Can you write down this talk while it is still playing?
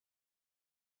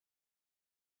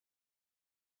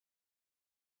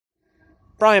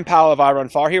Brian Powell of I Run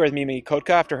Far here with Mimmi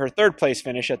Kotka after her third place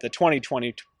finish at the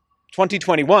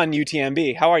 2021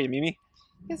 UTMB. How are you, Mimmi?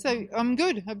 Yes, I'm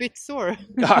good. A bit sore.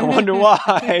 I wonder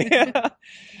why.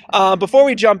 Before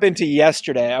we jump into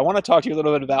yesterday, I want to talk to you a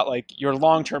little bit about like your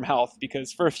long-term health,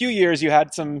 because for a few years you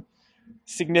had some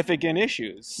significant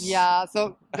issues. Yeah,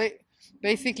 so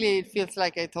basically it feels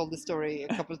like I told the story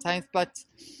a couple of times, but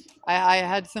I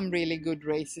had some really good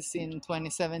races in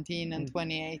 2017 and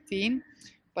 2018,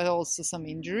 but also some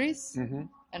injuries. Mm-hmm.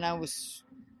 And I was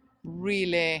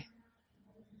really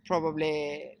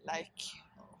probably like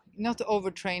not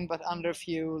overtrained, but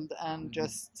underfueled and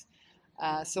just...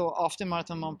 So after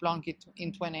Marathon Mont Blanc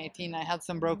in 2018, I had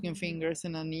some broken fingers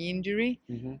and a knee injury,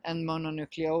 and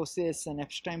mononucleosis and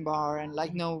Epstein-Barr and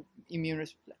like no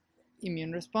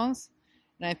immune response.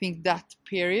 And I think that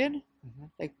period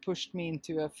like pushed me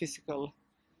into a physical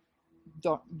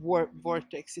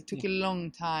vortex. It took a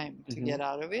long time to get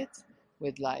out of it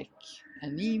with like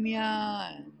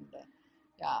anemia and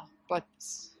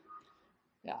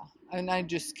and I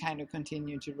just kind of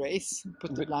continued to race,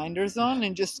 put the blinders on,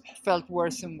 and just felt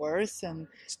worse and worse, and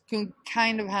could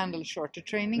kind of handle shorter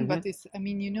training. But it's, I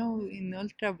mean, you know, in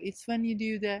ultra, it's when you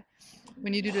do the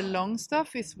long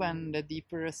stuff is when the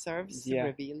deeper reserves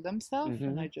reveal themselves,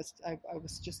 and I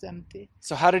was just empty.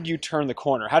 So how did you turn the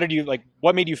corner? How did you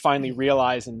what made you finally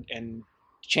realize and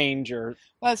change or?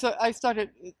 Well, so I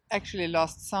started actually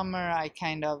last summer. I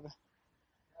kind of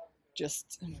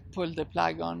just pulled the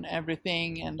plug on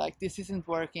everything and like, this isn't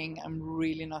working. I'm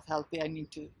really not healthy. I need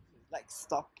to like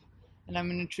stop. And I'm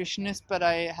a nutritionist, but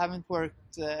I haven't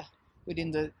worked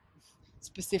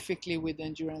specifically with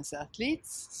endurance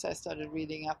athletes. So I started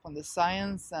reading up on the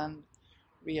science and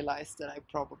realized that I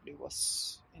probably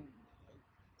was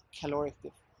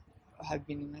have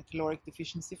been in a caloric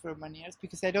deficiency for many years,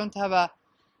 because I don't have a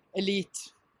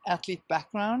elite athlete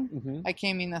background. I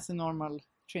came in as a normal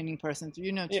training person,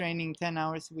 training 10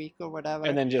 hours a week or whatever,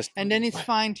 and then it's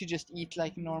fine to just eat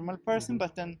like a normal person.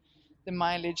 But then the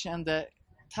mileage and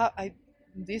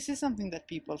this is something that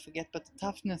people forget, but the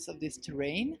toughness of this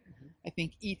terrain I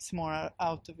think eats more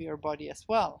out of your body as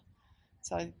well.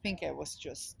 So I think I was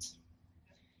just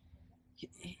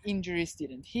injuries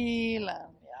didn't heal,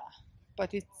 and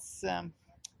but it's so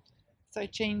I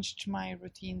changed my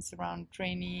routines around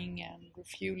training and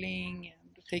refueling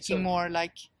and taking more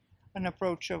like an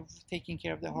approach of taking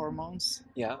care of the hormones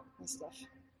and stuff.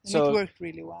 And it worked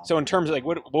really well. So in terms of like,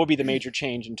 what would be the major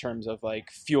change in terms of like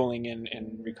fueling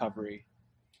and recovery?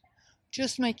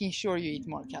 Just making sure you eat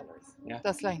more calories.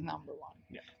 That's like number one.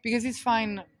 Because it's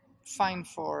fine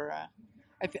for,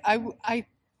 I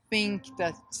think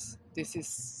that this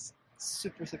is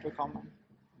super, super common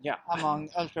among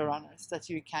ultra runners, that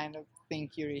you kind of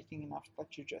think you're eating enough,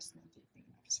 but you're just not eating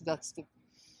enough. So that's the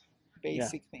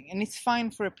basic thing, and it's fine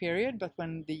for a period, but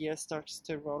when the year starts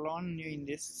to roll on and you're in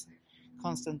this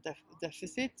constant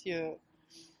deficit, your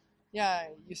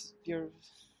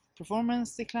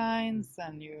performance declines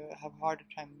and you have harder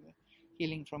time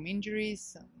healing from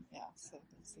injuries, and so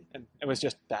that's it. And it was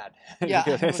just bad.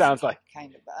 It sounds like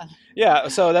kind of bad.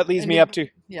 So that leads me up to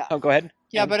go ahead.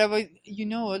 But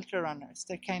ultra runners,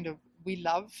 they're kind of, we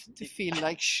love to feel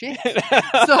like shit.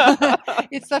 So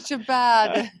it's such a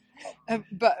bad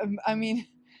but I mean,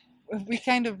 we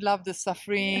kind of love the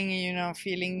suffering,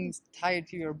 feeling tired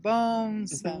to your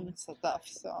bones and stuff.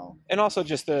 So, and also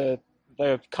just the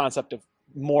concept of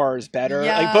more is better.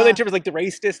 Like both in terms of like the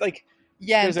race there's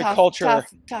a culture.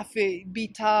 Be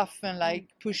tough and like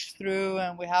push through,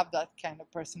 and we have that kind of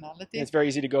personality. It's very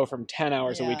easy to go from 10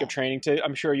 hours a week of training to,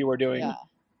 I'm sure you were doing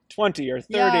 20 or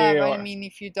 30. But I mean,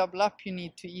 if you double up, you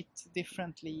need to eat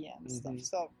differently and stuff.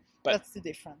 So that's the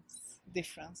difference. I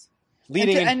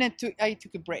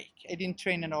took a break. I didn't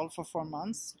train at all for 4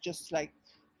 months, just like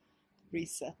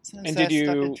reset. And so I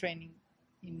started training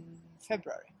in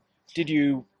February. Did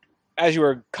you, as you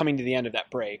were coming to the end of that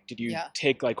break, did you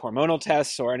take like hormonal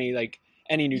tests or any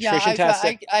nutrition tests?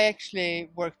 I actually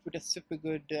worked with a super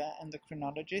good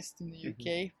endocrinologist in the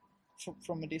UK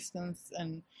from a distance,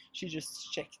 and she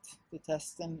just checked the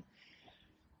test and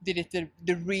did it the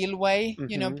real way,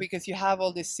 because you have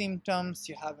all these symptoms.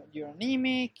 You're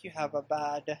anemic, you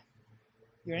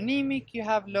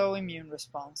have low immune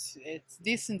response. It's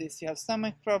this and this. You have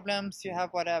stomach problems, you have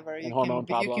whatever. You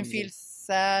can feel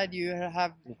sad, you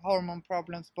have hormone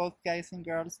problems, both guys and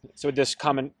girls. So would this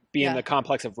be in the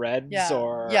complex of reds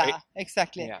or? Yeah,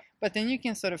 exactly. Yeah. But then you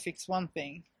can sort of fix one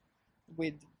thing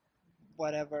with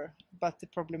whatever, but the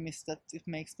problem is that it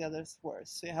makes the others worse.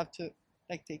 So you have to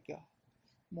like take a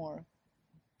more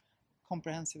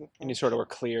comprehensive approach. And you sort of were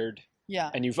cleared Yeah.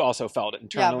 And you've also felt it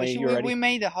internally. Yeah, but we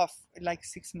made a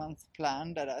 6-month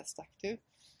plan that I stuck to.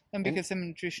 And because I'm a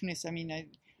nutritionist, I mean, I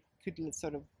could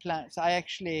sort of plan. So I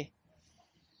actually,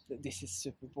 this is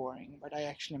super boring, but I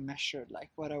actually measured like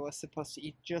what I was supposed to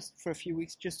eat just for a few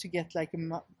weeks, just to get like a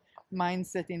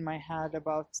mindset in my head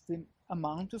about the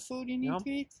amount of food you need to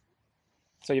eat.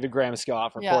 So you have a gram scale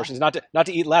out for portions, not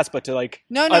to eat less, but to like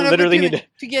literally need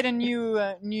to get a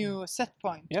new set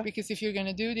point. Yeah. Because if you're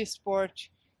gonna do this sport,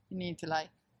 you need to like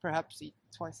perhaps eat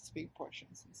twice as big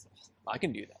portions and stuff. I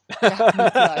can do that.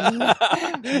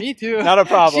 Yeah, me too. Not a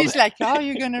problem. She's like, "Oh,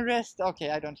 you're gonna rest? Okay,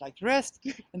 I don't like rest."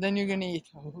 And then you're gonna eat.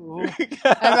 Oh.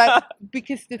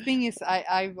 Because the thing is,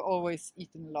 I've always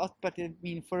eaten a lot, but I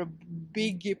mean, for a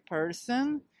big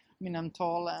person, I mean, I'm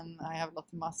tall and I have a lot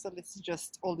of muscle. It's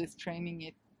just all this training.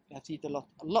 You have to eat a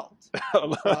lot.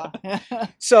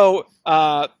 So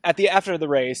after the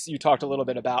race, you talked a little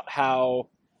bit about how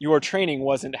your training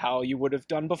wasn't how you would have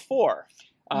done before.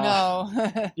 No.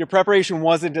 Your preparation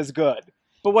wasn't as good.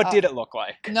 But what did it look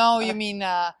like? No, you mean,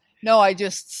 no, I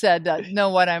just said that. No,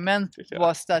 what I meant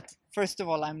was that, first of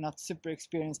all, I'm not super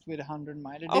experienced with 100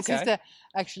 miler. This is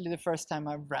actually the first time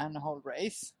I ran a whole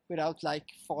race without like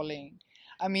falling.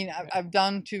 I mean, I've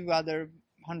done 2 other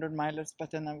 100 milers, but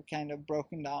then I've kind of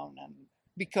broken down and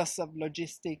because of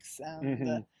logistics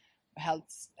and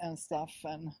health and stuff.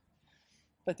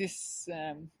 But this,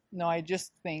 no, I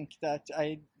just think that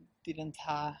I didn't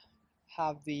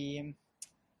have the.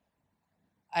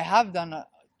 I have done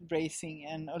racing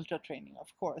and ultra training, of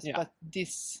course, but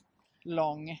this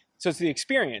long. So it's the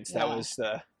experience that was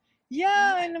the.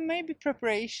 Yeah, and maybe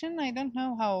preparation. I don't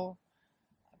know how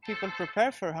people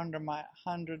prepare for 100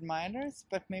 milers,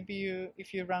 but maybe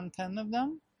if you run 10 of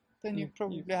them, then you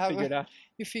probably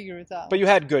you figure it out. But you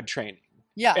had good training.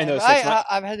 Yeah,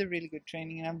 I've had a really good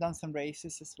training, and I've done some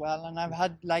races as well, and I've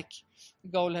had like the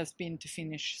goal has been to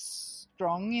finish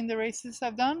strong in the races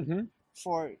I've done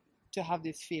to have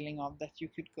this feeling of that you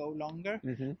could go longer.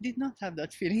 Did not have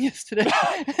that feeling yesterday.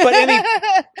 But I mean,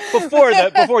 before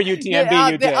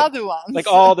UTMB, you did. The other ones. Like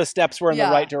all the steps were in the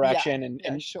right direction,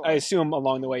 and sure. I assume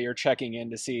along the way you're checking in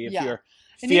to see if you're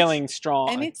feeling strong.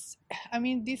 And it's, I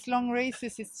mean, these long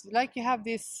races, it's like you have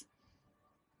this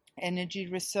energy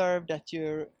reserve that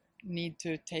you need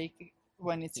to take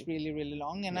when it's really, really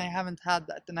long, and I haven't had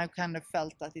that, and I've kind of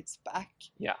felt that it's back.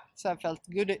 Yeah. So I felt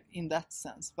good in that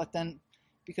sense, but then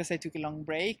because I took a long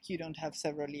break, you don't have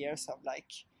several years of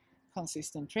like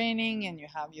consistent training, and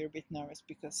you're a bit nervous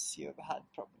because you've had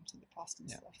problems in the past and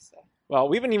stuff. So. Well,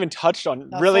 we haven't even touched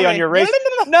on on your race.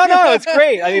 No, it's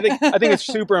great. I think it's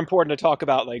super important to talk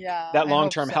about like that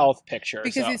long-term health picture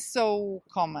because it's so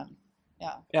common.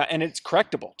 Yeah, and it's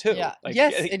correctable too. Yeah, like,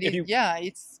 yes, it is.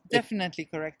 It's definitely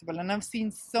correctable, and I've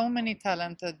seen so many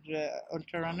talented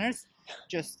ultra runners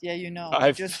just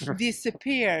just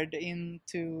disappeared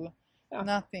into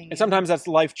nothing. And sometimes that's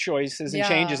life choices and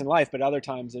changes in life, but other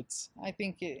times it's I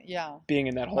think being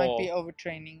in that hole. Might be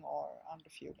overtraining or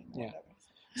underfueling or whatever.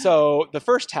 So the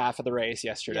first half of the race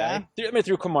yesterday,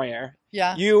 through Courmayeur,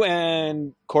 you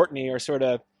and Courtney are sort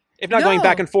of, if not going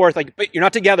back and forth, like, but you're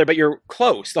not together, but you're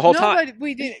close the whole time. No, but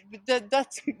we did. But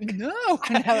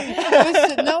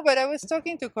I was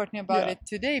talking to Courtney about it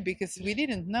today because we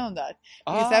didn't know that.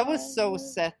 Because I was so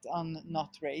set on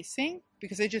not racing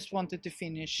because I just wanted to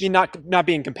finish. You're not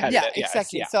being competitive. Yeah,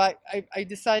 exactly. Yes, So I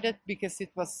decided because it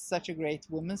was such a great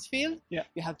women's field. Yeah.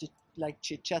 You have to like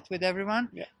chit chat with everyone.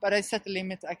 Yeah. But I set a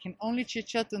limit. I can only chit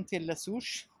chat until La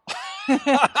Souche,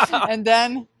 and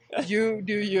then. You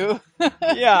do you.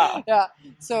 Yeah.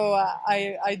 So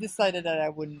I decided that I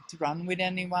wouldn't run with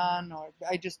anyone, or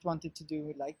I just wanted to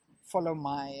do like follow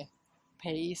my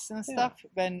pace and stuff.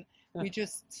 When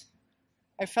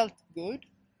I felt good.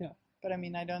 Yeah. But I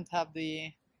mean, I don't have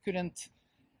couldn't.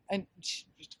 And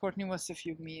Courtney was a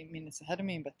few minutes ahead of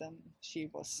me, but then she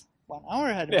was 1 hour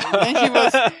ahead of me. Then she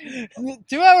was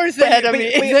 2 hours ahead of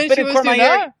me. But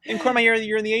in Courmayeur,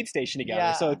 you're in the aid station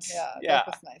together. So it's that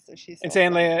was nice. So she's and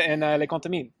saying Les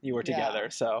Contamines, you were together.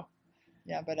 So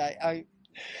yeah, but I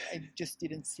just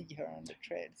didn't see her on the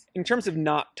trails. In terms of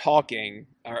not talking,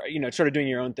 or sort of doing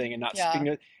your own thing and not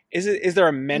speaking, is there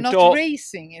a mental not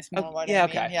racing is more what I mean.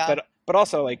 Okay. Yeah. But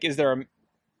also like, is there a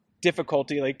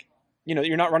difficulty like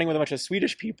you're not running with a bunch of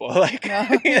Swedish people like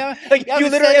you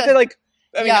literally have to like.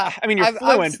 I mean, you're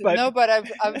fluent, but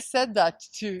I've said that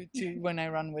to when I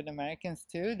run with Americans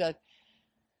too, that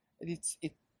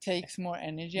it takes more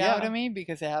energy out of me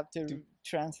because I have to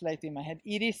translate in my head.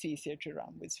 It is easier to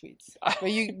run with Swedes, but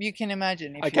you can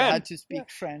imagine if you had to speak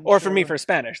French, or for me for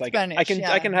Spanish, like I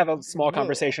can have a small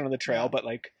conversation on the trail, but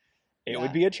like it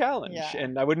would be a challenge,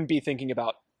 and I wouldn't be thinking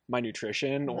about my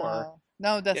nutrition or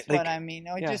no, that's like, what I mean.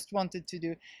 I just wanted to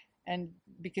do, and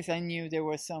because I knew there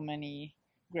were so many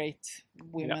great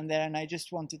women there, and I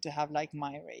just wanted to have like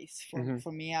my race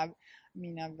for me. I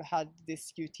mean, I've had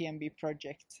this UTMB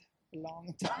project a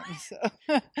long time, so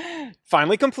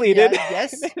finally completed.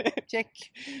 Yes, check.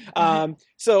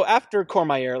 So after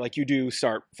Courmayeur, like you do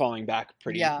start falling back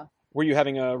pretty. Yeah. Were you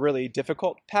having a really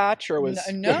difficult patch, or was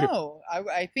no?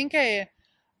 I think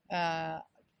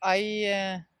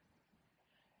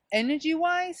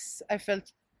energy-wise, I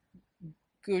felt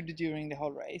good during the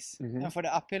whole race, and for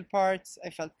the uphill parts, I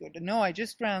felt good. No, I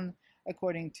just ran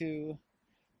according to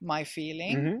my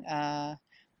feeling.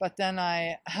 But then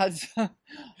I had,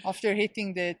 after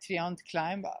hitting the Triant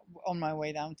climb on my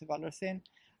way down to Valdorcin,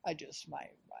 my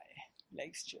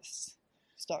legs just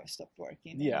stopped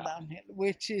working downhill,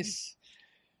 which is,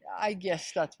 I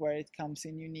guess that's where it comes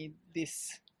in. You need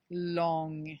this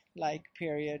long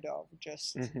period of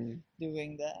just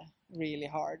doing the really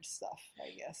hard stuff,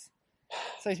 I guess.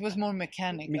 So it was more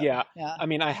mechanical. Yeah. I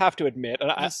mean, I have to admit,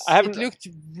 I haven't. It looked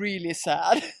really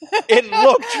sad. It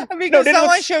looked because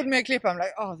someone showed me a clip. I'm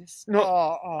like, oh, this. No,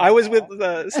 I was with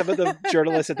some of the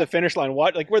journalists at the finish line.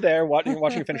 We're there watching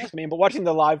the finish with me, but watching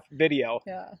the live video.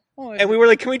 Yeah. And we were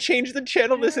like, can we change the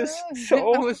channel? This is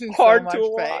so hard to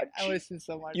watch. I was in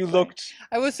so much. You looked.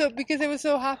 Because I was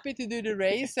so happy to do the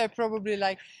race. I probably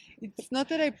it's not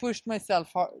that I pushed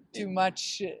myself too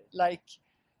much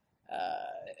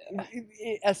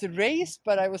as a race,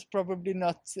 but I was probably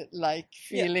not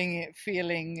feeling.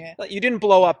 You didn't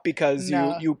blow up because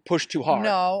you pushed too hard.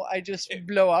 No, I just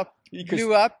blew up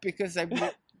because I'm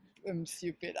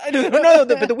stupid. I don't know. No,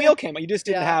 but the wheel came. You just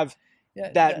didn't have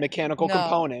that mechanical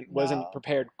component. Wasn't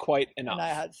prepared quite enough. And I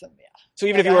had some. So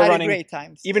even if you were running great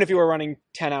times, even if you were running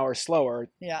 10 hours slower,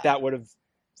 that would have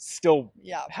still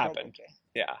happened.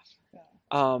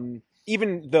 Probably.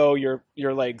 Even though your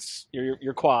legs,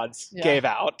 your quads gave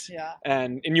out,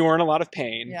 and you were in a lot of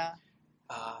pain,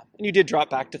 and you did drop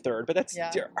back to third, but that's,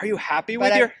 are you happy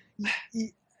with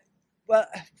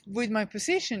with my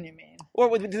position, you mean? Or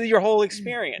with your whole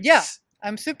experience? Yeah,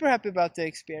 I'm super happy about the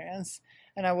experience,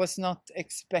 and I was not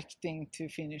expecting to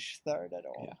finish third at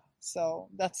all. So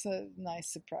that's a nice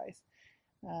surprise,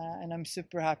 and I'm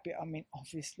super happy. I mean,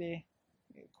 obviously,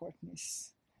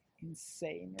 Courtney's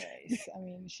insane race. I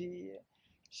mean, she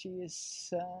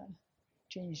is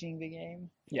changing the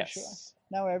game for sure.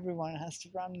 Now everyone has to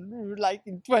run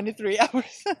in 23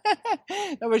 hours.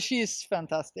 No, but she is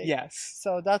fantastic. Yes.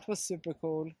 So that was super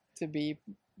cool to be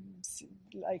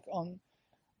on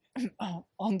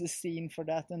the scene for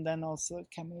that, and then also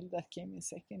Camille that came in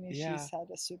second. She's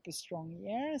had a super strong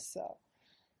year. So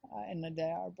and they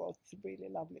are both really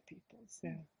lovely people. So.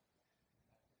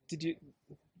 Yeah.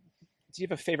 Do you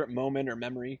have a favorite moment or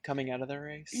memory coming out of the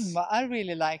race? I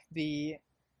really like the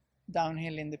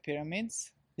downhill in the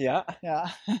pyramids. Yeah? Yeah.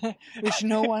 Which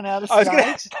no one else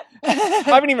likes. I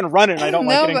haven't even run it and I don't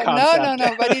like it in concept.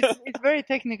 No, but it's very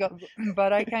technical.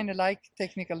 But I kind of like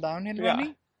technical downhill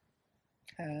running.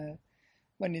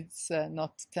 When it's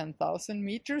not 10,000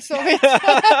 meters of it.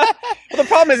 Well, the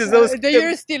problem is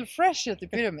you're still fresh at the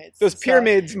pyramids. Those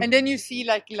pyramids. And then you see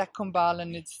La Combal,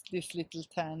 and it's this little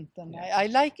tent. And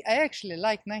I actually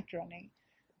like night running.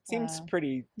 Seems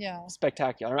pretty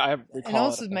spectacular. I recall. And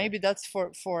also maybe that's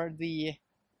for the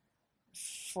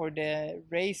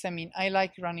race. I mean, I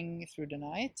like running through the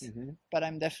night, but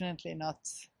I'm definitely not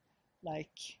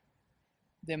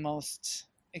the most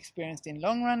experienced in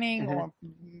long running, or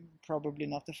probably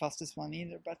not the fastest one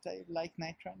either, but I like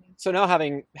night running. So now,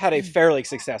 having had a fairly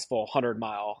successful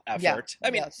 100-mile effort,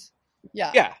 I mean,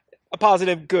 a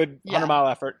positive, good 100-mile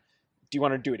effort. Do you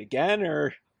want to do it again,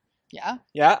 or?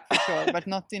 Yeah, for sure, but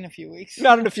not in a few weeks.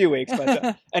 Not in a few weeks,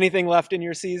 but anything left in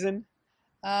your season?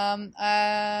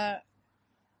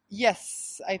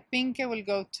 Yes, I think I will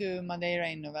go to Madeira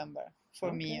in November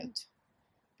for Miut,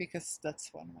 because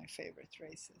that's one of my favorite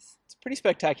races. It's a pretty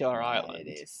spectacular island. It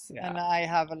is. And I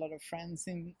have a lot of friends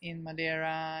in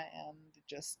Madeira, and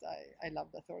just I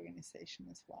love that organization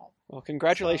as well. Well,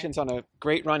 congratulations on a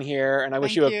great run here, and I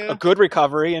wish you a good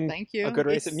recovery and a good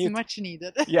race at Miut. It's much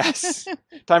needed. Yes.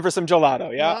 Time for some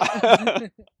gelato, yeah?